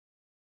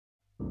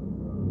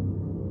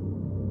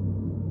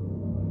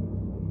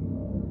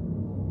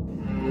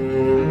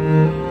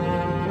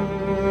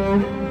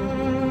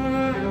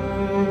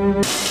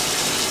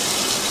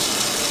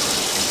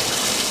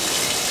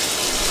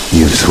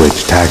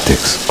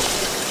tactics.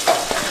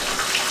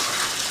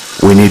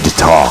 We need to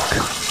talk.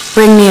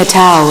 Bring me a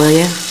towel, will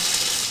you?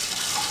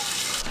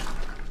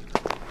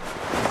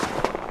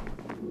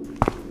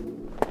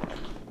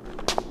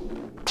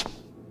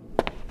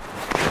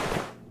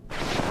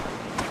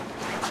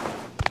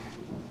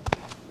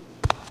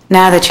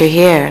 Now that you're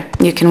here,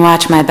 you can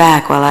watch my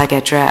back while I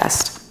get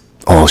dressed.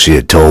 All she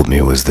had told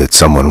me was that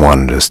someone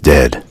wanted us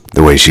dead.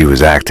 The way she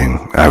was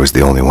acting, I was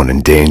the only one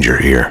in danger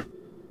here.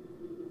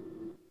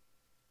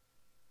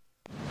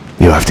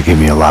 You'll have to give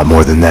me a lot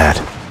more than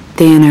that.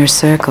 The inner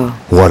circle.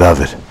 What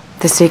of it?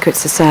 The secret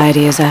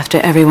society is after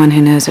everyone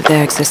who knows of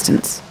their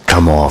existence.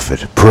 Come off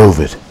it. Prove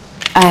it.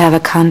 I have a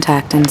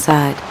contact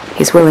inside.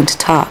 He's willing to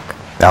talk.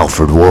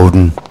 Alfred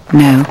Woden?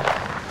 No.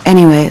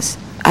 Anyways,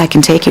 I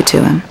can take you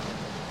to him.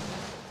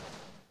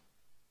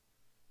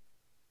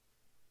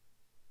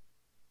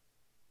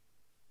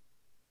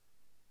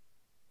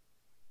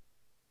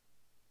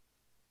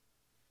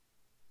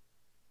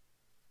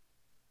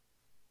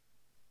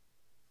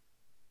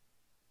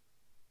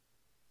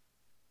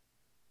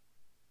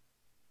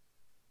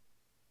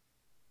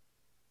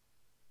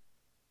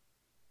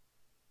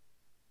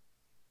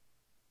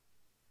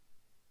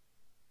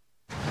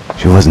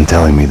 She wasn't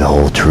telling me the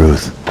whole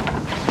truth.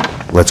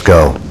 Let's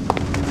go.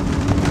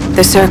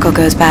 The circle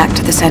goes back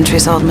to the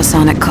centuries-old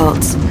Masonic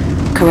cults.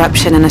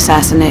 Corruption and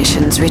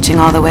assassinations reaching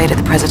all the way to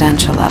the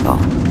presidential level.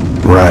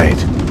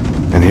 Right.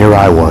 And here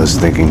I was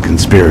thinking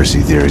conspiracy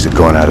theories had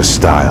gone out of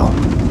style.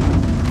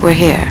 We're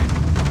here.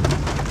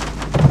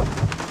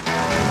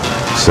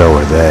 So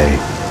are they.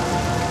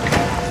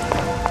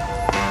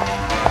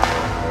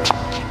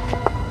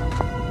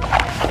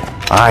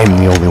 I'm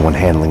the only one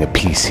handling a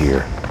piece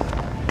here.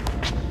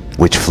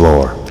 Which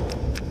floor?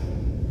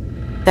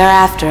 They're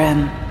after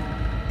him.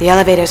 The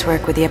elevators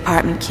work with the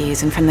apartment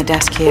keys and from the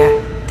desk here.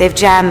 They've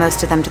jammed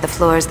most of them to the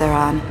floors they're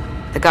on.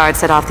 The guards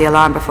set off the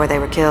alarm before they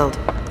were killed.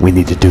 We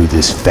need to do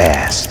this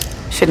fast.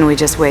 Shouldn't we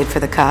just wait for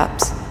the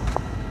cops?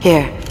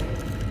 Here,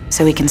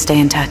 so we can stay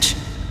in touch.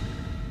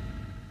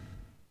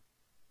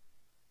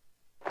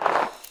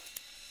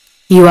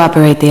 You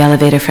operate the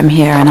elevator from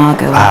here and I'll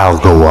go up. I'll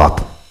go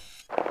up.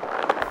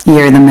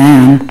 You're the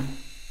man.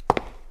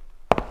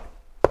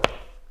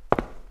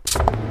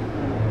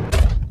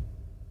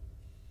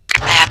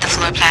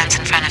 Plans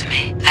in front of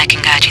me. I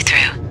can guide you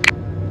through.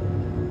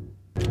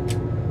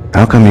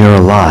 How come you're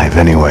alive,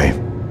 anyway?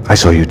 I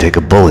saw you take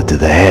a bullet to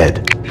the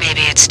head.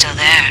 Maybe it's still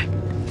there.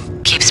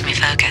 Keeps me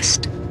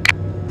focused.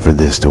 For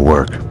this to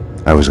work,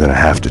 I was gonna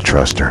have to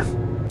trust her.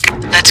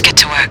 Let's get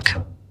to work.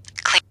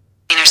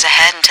 Cleaners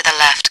ahead and to the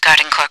left,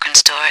 guarding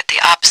Corcoran's door at the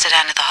opposite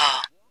end of the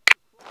hall.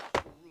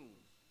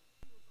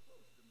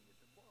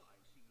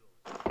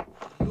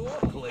 Your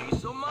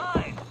place or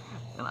mine?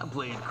 And I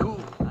played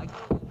cool.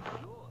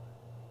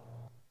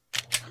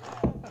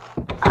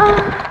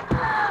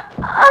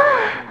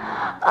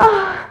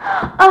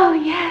 Oh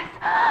yes,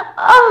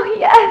 oh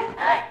yes,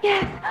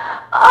 yes,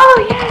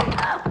 oh yes,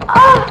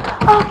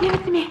 oh give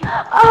it to me,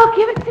 oh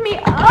give it to me,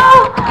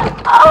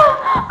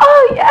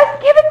 oh yes,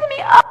 give it to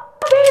me, oh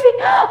baby,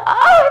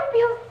 oh it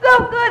feels so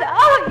good,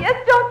 oh yes,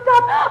 don't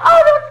stop,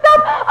 oh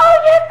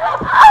yes, oh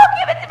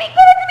give it to me,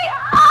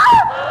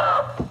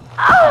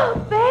 oh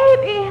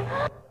baby,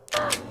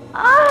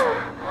 oh.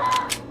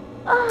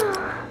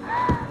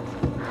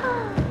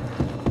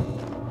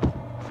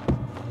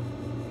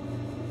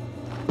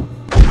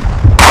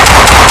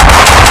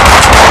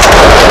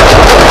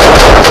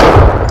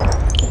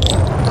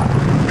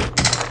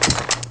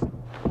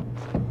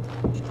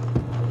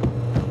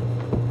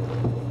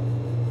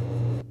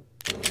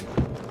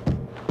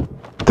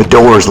 The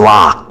door's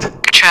locked.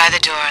 Try the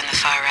door on the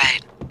far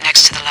right,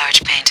 next to the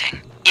large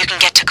painting. You can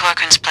get to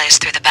Corcoran's place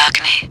through the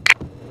balcony.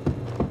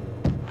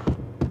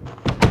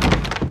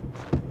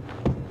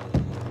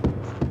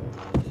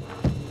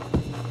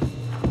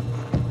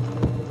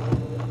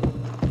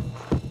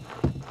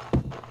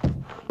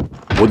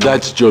 Well,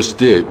 that's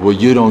just it. What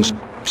you don't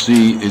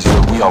see is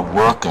that we are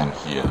working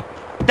here.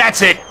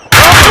 That's it!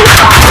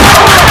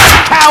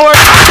 Coward!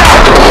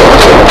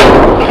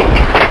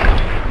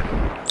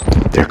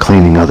 They're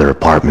cleaning other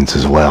apartments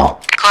as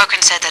well.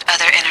 Corcoran said that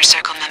other Inner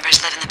Circle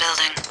members live in the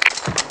building.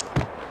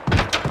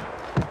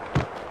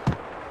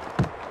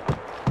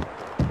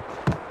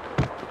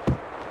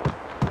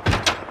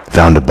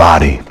 Found a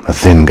body, a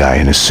thin guy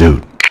in a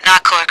suit.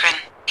 Not Corcoran.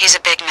 He's a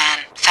big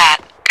man, fat.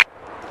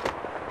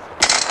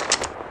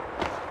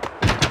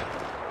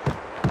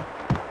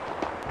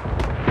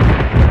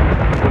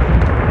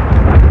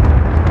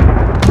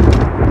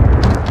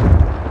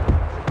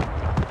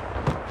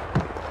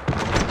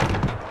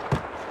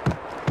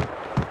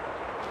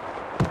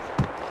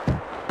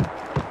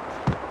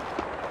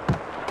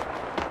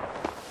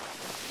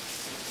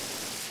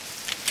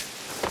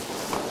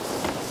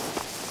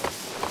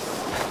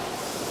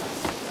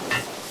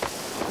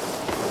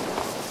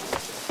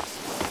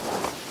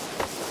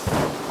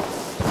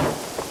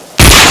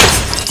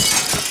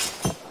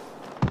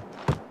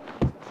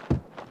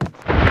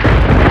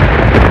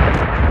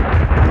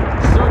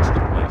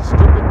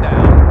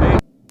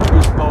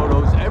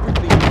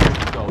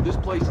 This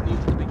place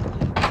needs to be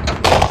cleaned.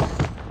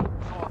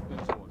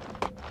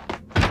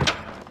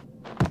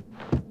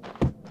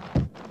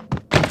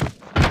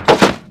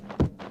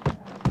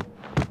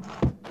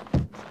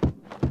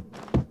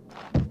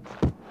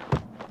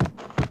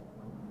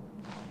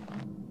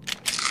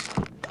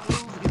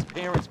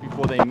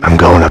 I'm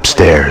going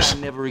upstairs.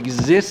 Never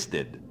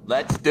existed.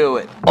 Let's do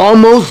it.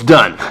 Almost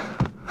done.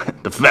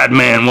 The fat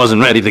man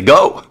wasn't ready to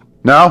go.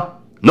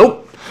 No?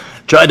 Nope.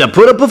 Tried to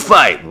put up a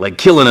fight, like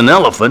killing an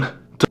elephant.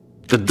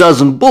 Took a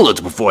dozen bullets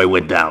before he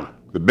went down.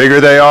 The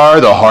bigger they are,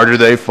 the harder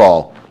they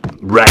fall.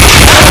 Right.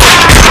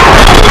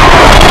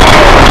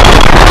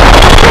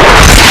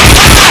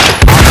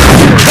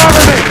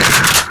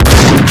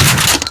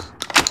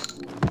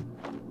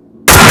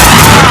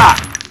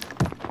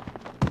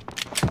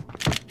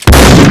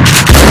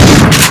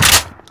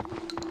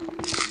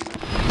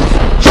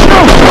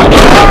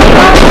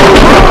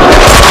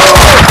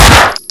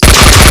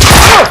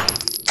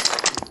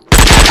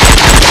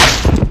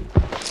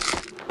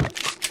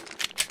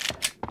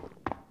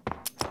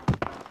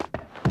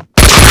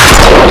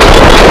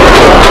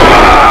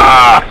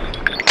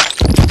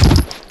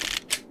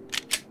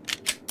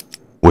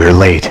 We're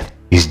late.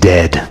 He's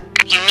dead.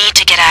 You need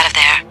to get out of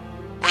there.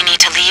 We need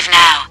to leave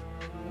now.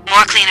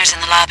 More cleaners in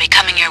the lobby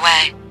coming your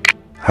way.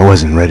 I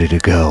wasn't ready to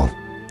go.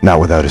 Not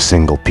without a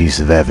single piece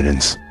of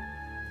evidence.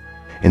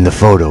 In the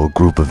photo, a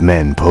group of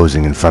men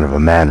posing in front of a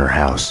manor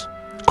house.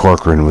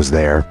 Corcoran was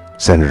there.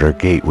 Senator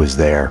Gate was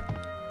there.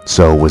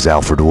 So was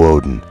Alfred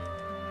Woden.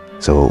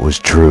 So it was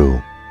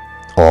true.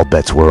 All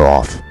bets were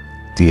off.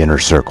 The inner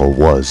circle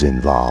was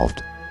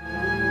involved.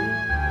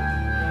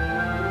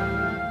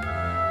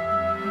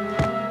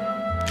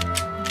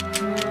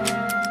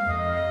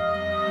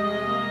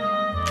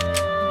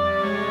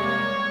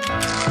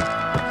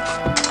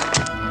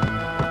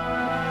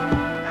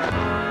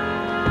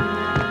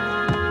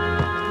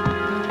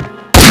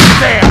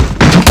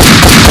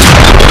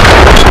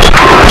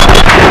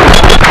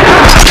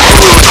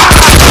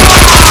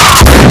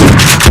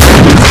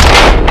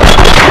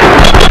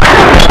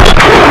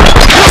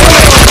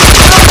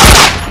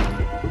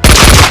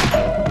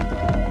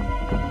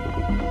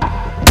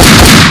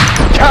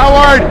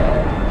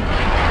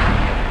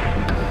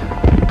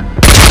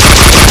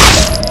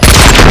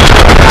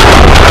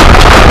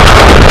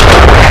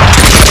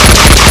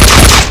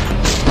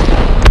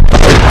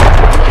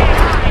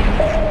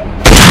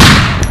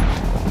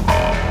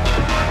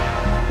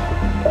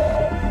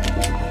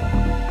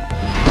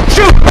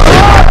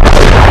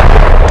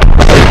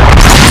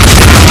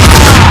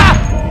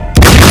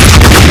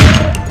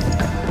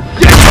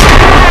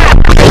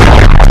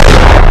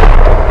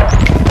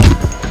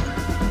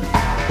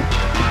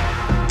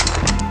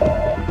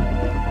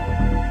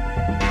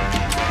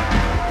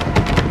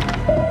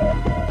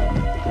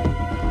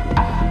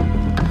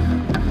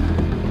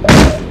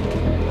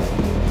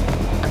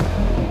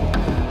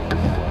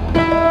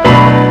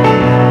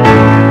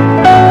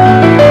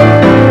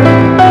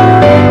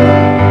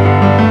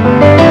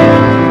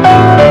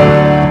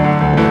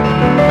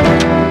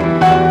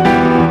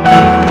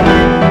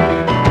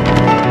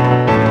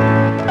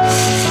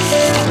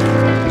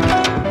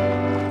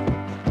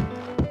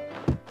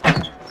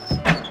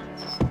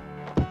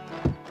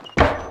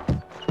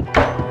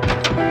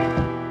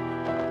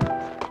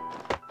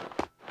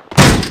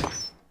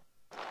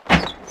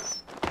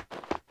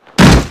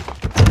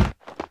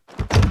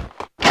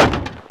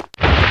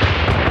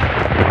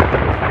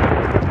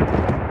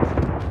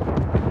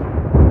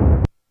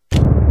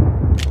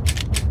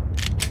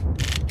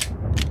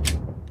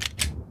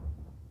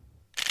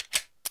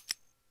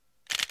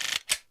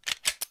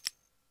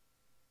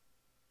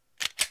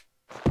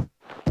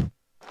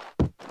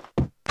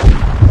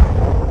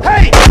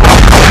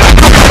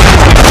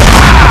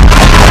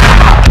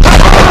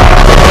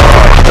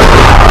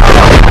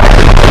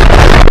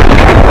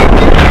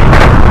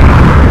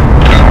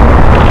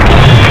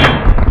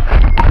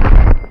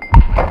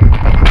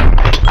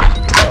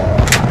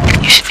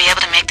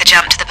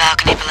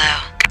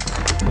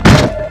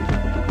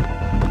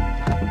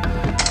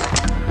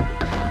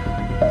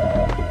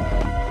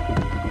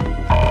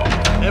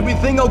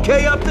 Everything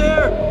okay up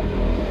there?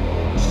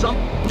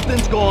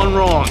 Something's gone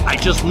wrong. I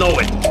just know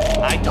it.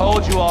 I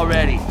told you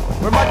already.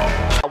 We're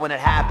much when it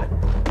happened.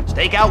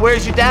 Stakeout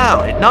wears you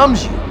down. It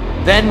numbs you.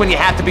 Then when you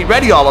have to be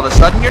ready all of a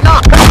sudden, you're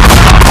not.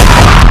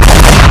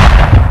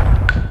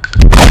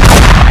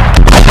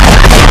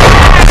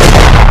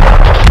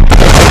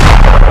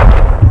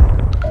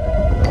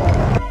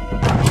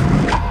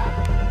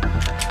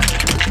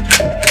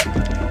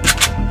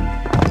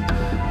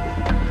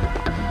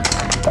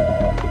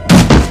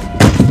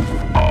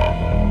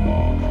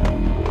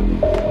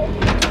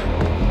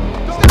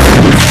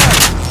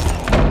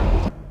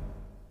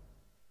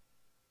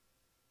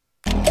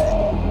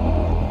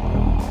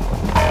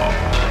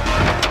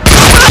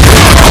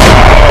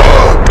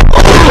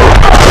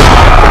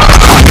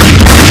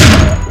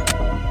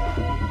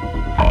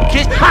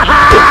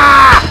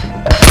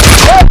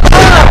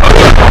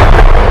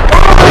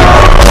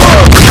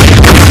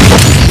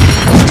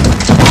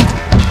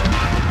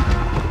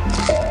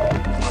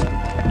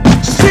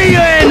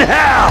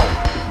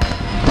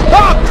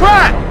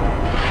 track!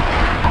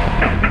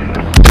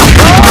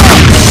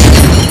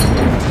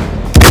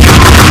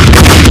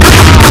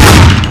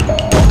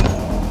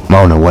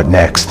 Mona, what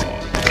next?